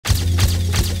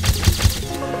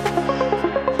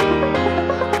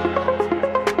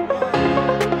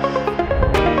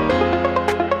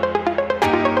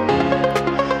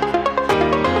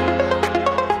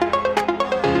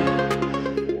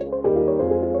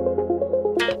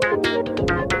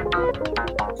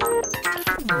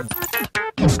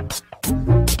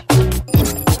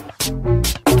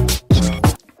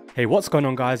Hey, what's going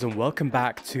on guys, and welcome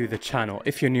back to the channel.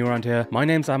 If you're new around here, my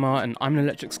name's Amar and I'm an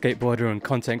electric skateboarder and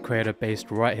content creator based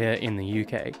right here in the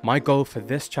UK. My goal for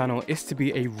this channel is to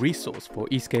be a resource for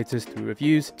e-skaters through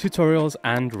reviews, tutorials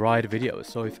and ride videos.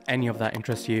 So if any of that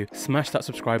interests you, smash that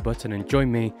subscribe button and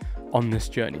join me on this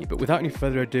journey. But without any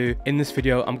further ado, in this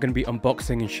video I'm going to be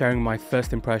unboxing and sharing my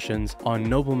first impressions on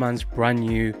Nobleman's brand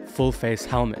new full face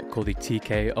helmet called the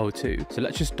TK02. So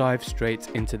let's just dive straight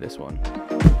into this one.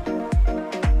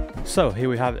 So here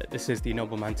we have it. This is the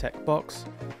Nobleman Tech box.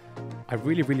 I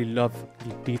really love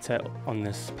the detail on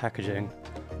this packaging.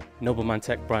 Nobleman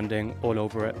Tech branding all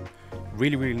over it.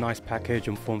 Really nice package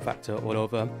and form factor all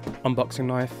over. Unboxing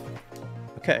knife.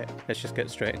 Okay, let's just get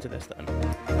straight into this then.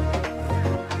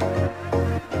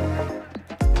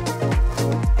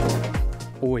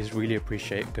 Always really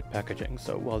appreciate good packaging,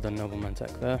 so well done Nobleman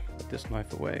Tech there. Put this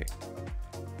knife away.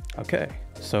 Okay,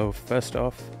 so first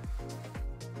off,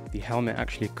 the helmet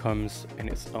actually comes in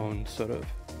its own sort of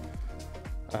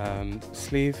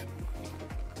sleeve,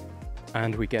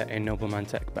 and we get a Nobleman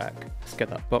Tech bag. Let's get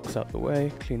that box out the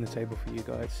way, clean the table for you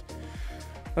guys.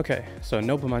 Okay, so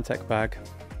Nobleman Tech bag.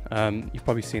 You've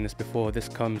probably seen this before. This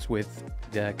comes with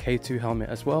the K2 helmet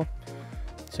as well.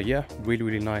 So yeah,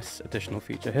 really nice additional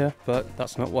feature here, but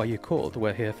that's not why you're called.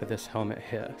 We're here for this helmet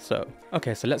here. So,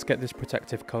 okay, so let's get this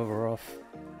protective cover off.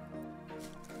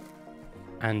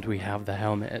 And we have the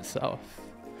helmet itself.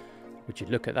 Would you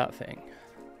look at that thing?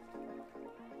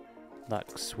 That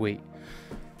looks sweet.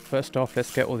 First off,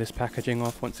 let's get all this packaging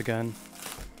off once again.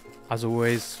 As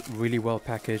always, really well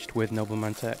packaged with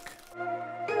Nobleman Tech.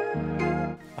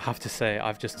 I have to say,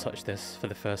 I've just touched this for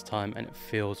the first time and it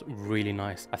feels really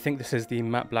nice. I think this is the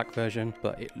matte black version,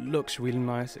 but it looks really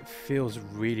nice. It feels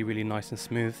really nice and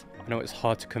smooth. I know it's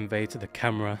hard to convey to the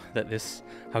camera that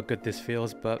how good this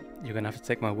feels, but you're gonna have to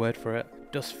take my word for it.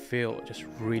 It does feel just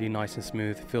really nice and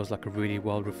smooth. It feels like a really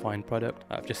well refined product.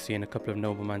 I've just seen a couple of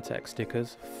Nobleman Tech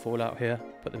stickers fall out here.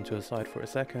 Put them to the side for a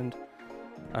second.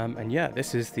 And yeah,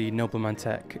 this is the Nobleman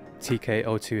Tech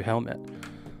TK02 helmet.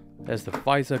 There's the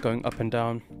visor going up and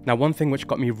down. Now, one thing which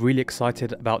got me really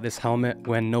excited about this helmet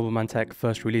when Nobleman Tech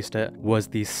first released it was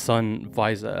the sun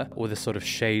visor, or the sort of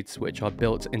shades which are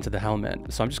built into the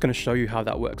helmet. So I'm just going to show you how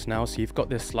that works now. So you've got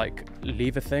this like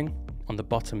lever thing on the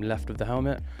bottom left of the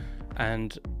helmet,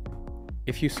 and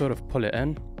if you sort of pull it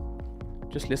in,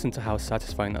 just listen to how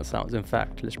satisfying that sounds. In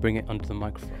fact, let's bring it under the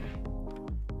microphone.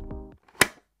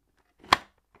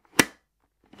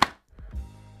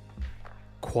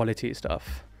 Quality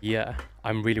stuff. Yeah,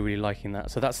 I'm really liking that.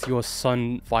 So that's your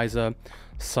sun visor,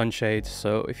 sunshade.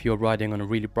 So if you're riding on a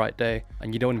really bright day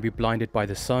and you don't want to be blinded by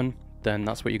the sun, then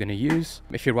that's what you're going to use.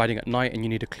 If you're riding at night and you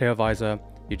need a clear visor,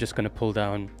 you're just going to pull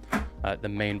down the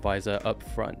main visor up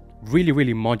front. Really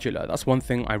modular. That's one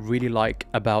thing I really like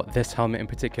about this helmet in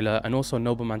particular, and also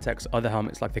Nobleman Tech's other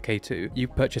helmets like the K2. You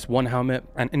purchase one helmet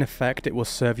and in effect it will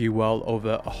serve you well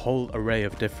over a whole array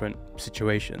of different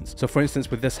situations. So for instance,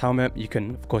 with this helmet, you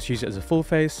can of course use it as a full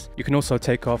face. You can also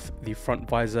take off the front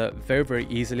visor very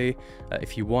easily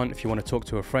if you want to talk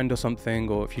to a friend or something,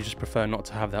 or if you just prefer not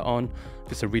to have that on.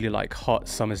 If it's a really like hot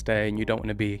summer's day and you don't want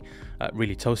to be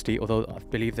really toasty, although I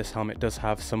believe this helmet does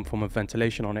have some form of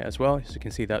ventilation on it as well, so you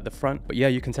can see that at the front. But yeah,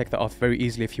 you can take that off very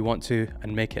easily if you want to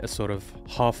and make it a sort of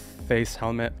half face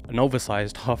helmet, an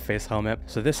oversized half face helmet.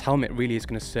 So this helmet really is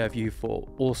going to serve you for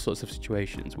all sorts of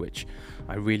situations, which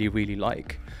I really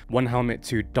like. One helmet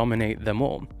to dominate them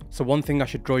all. So one thing I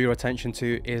should draw your attention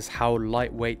to is how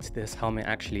lightweight this helmet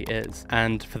actually is.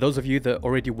 And for those of you that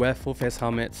already wear full face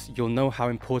helmets, you'll know how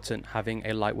important having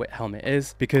a lightweight helmet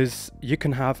is, because you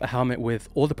can have a helmet with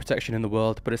all the protection in the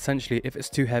world, but essentially if it's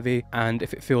too heavy and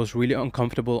if it feels really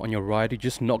uncomfortable on your ride, you're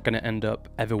just not going to end up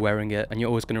ever wearing it, and you're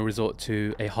always going to resort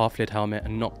to a half lid helmet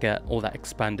and not get all that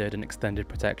expanded and extended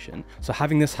protection. So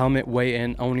having this helmet weigh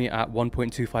in only at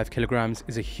 1.25 kilograms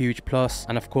is a huge plus.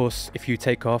 And of course, if you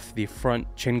take off the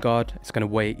front chin guard, it's going to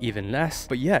weigh even less.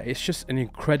 But yeah, it's just an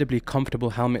incredibly comfortable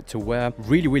helmet to wear.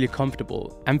 Really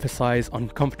comfortable. Emphasize on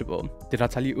comfortable. Did I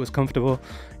tell you it was comfortable?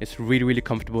 It's really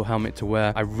comfortable helmet to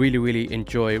wear. I really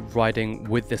enjoy riding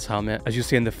with this helmet. As you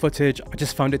see in the footage, I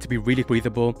just found it to be really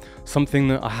breathable, something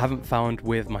that I haven't found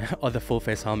with my other full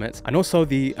face helmets. And also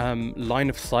the line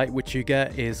of sight which you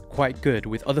get is quite good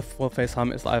with other full face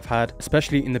helmets that I've had,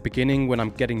 especially in the beginning when I'm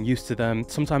getting used to them.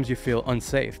 Sometimes you feel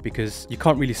unsafe because you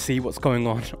can't really see what's going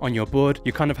on on your board,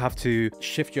 you kind of have to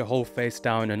shift your whole face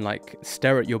down and like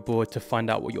stare at your board to find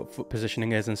out what your foot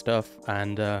positioning is and stuff.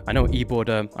 And I know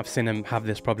E-boarder, I've seen him have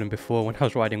this problem before when I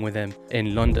was riding with him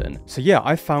in London. So yeah,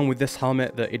 I found with this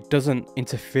helmet that it doesn't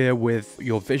interfere with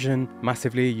your vision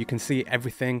massively. You can see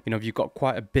everything. You know, you've got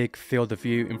quite a big field of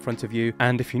view in front of you,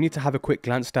 and if you need to have a quick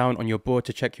glance down on your board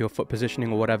to check your foot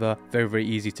positioning or whatever, very, very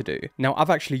easy to do. Now, I've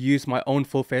actually used my own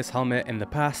full face helmet in the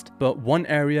past, but one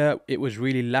area it was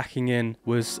really lacking in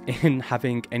was in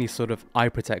having any sort of eye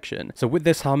protection. So with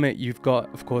this helmet, you've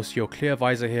got, of course, your clear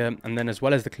visor here, and then as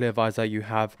well as the clear visor, you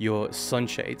have your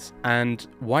sunshades. And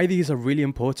why these are really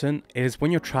important is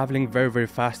when you're traveling very, very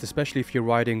fast, especially if you're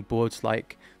riding boards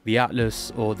like the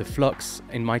Atlas or the Flux.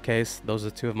 In my case, those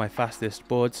are two of my fastest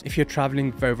boards. If you're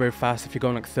traveling very, very fast, if you're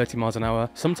going like 30 miles an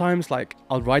hour, sometimes like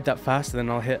I'll ride that fast and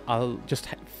then I'll just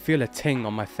feel a ting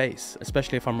on my face,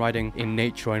 especially if I'm riding in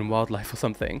nature or in wildlife or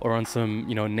something, or on some,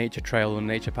 you know, nature trail or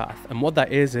nature path. And what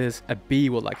that is a bee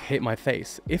will like hit my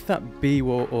face. If that bee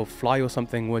or fly or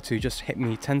something were to just hit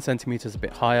me 10 centimeters a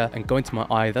bit higher and go into my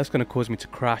eye, that's going to cause me to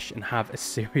crash and have a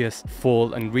serious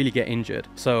fall and really get injured.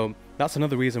 So that's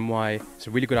another reason why it's a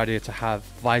really good idea to have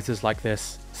visors like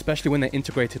this, especially when they're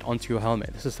integrated onto your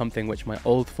helmet. This is something which my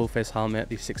old full face helmet,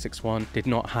 the 661, did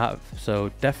not have. So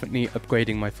definitely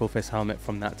upgrading my full face helmet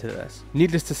from that to this.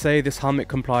 Needless to say, this helmet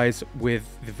complies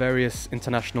with the various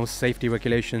international safety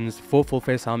regulations for full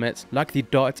face helmets, like the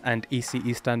DOT and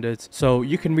ECE standards. So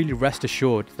you can really rest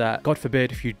assured that, God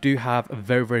forbid, if you do have a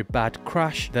very, very bad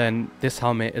crash, then this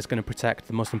helmet is going to protect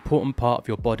the most important part of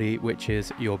your body, which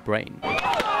is your brain.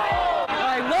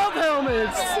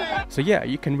 So yeah,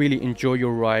 you can really enjoy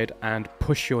your ride and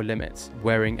push your limits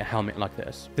wearing a helmet like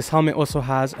this. This helmet also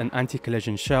has an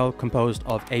anti-collision shell composed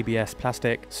of ABS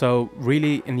plastic, so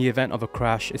really in the event of a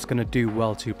crash, it's going to do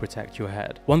well to protect your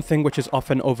head. One thing which is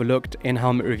often overlooked in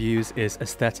helmet reviews is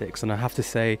aesthetics, and I have to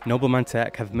say Nobleman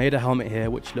Tech have made a helmet here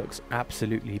which looks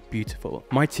absolutely beautiful.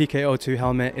 My TK02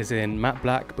 helmet is in matte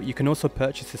black, but you can also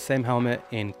purchase the same helmet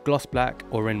in gloss black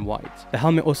or in white. The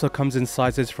helmet also comes in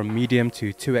sizes from medium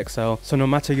to 2XL, so no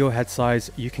matter your head size,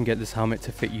 you can get this helmet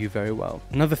to fit you very well.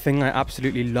 Another thing I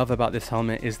absolutely love about this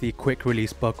helmet is the quick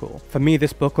release buckle. For me,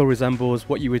 this buckle resembles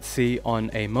what you would see on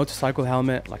a motorcycle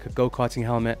helmet, like a go-karting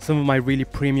helmet. Some of my really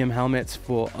premium helmets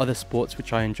for other sports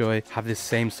which I enjoy have this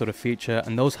same sort of feature,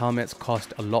 and those helmets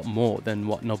cost a lot more than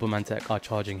what Nobleman Tech are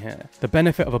charging here. The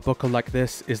benefit of a buckle like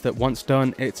this is that once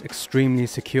done, it's extremely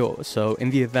secure. So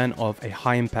in the event of a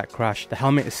high impact crash, the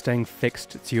helmet is staying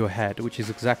fixed to your head, which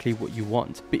is exactly what you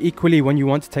want. But equally, when you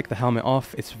want to take the helmet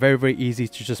off, it's very, very easy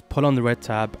to just pull on the red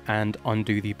tab and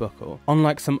undo the buckle.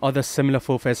 Unlike some other similar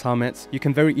full face helmets, you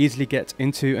can very easily get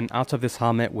into and out of this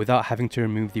helmet without having to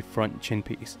remove the front chin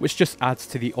piece, which just adds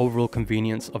to the overall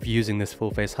convenience of using this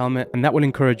full face helmet, and that will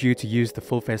encourage you to use the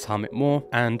full face helmet more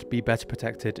and be better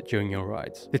protected during your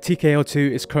rides. The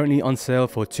TK02 is currently on sale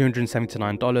for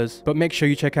 $279, but make sure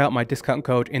you check out my discount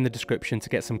code in the description to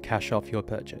get some cash off your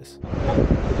purchase.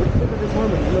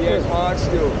 Yeah, it's hard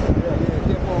still.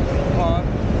 Hard.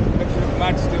 Makes it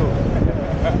mad still.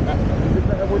 Is it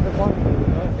better with the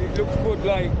visor? It looks good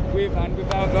like with and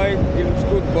without, like it looks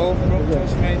good both.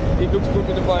 Trust me, it looks good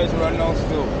with the visor and now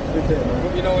still.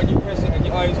 But you know when you press it and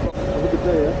your eyes go.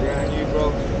 Yeah, and you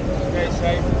bro. Stay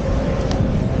safe.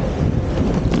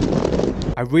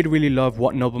 I really love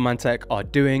what Nobleman Tech are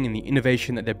doing and the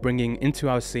innovation that they're bringing into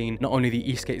our scene, not only the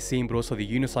e-skate scene, but also the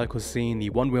unicycle scene, the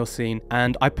one-wheel scene.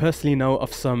 And I personally know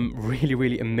of some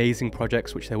really amazing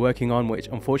projects which they're working on, which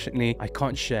unfortunately I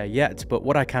can't share yet. But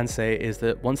what I can say is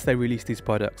that once they release these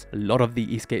products, a lot of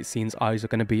the e-skate scene's eyes are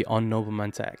going to be on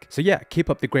Nobleman Tech. So yeah, keep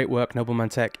up the great work, Nobleman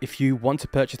Tech. If you want to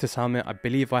purchase this helmet, I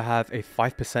believe I have a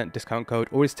 5% discount code,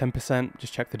 or it's 10%,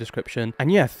 just check the description.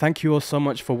 And yeah, thank you all so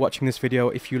much for watching this video.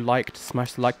 If you liked,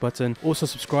 smash the like button. Also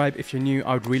subscribe if you're new.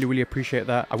 I would really appreciate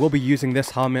that. I will be using this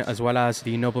helmet as well as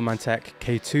the Nobleman Tech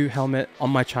K2 helmet on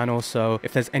my channel, so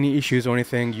if there's any issues or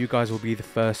anything, you guys will be the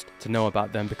first to know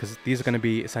about them, because these are going to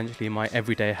be essentially my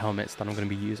everyday helmets that I'm going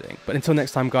to be using. But until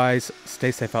next time guys,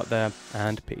 stay safe out there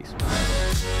and peace.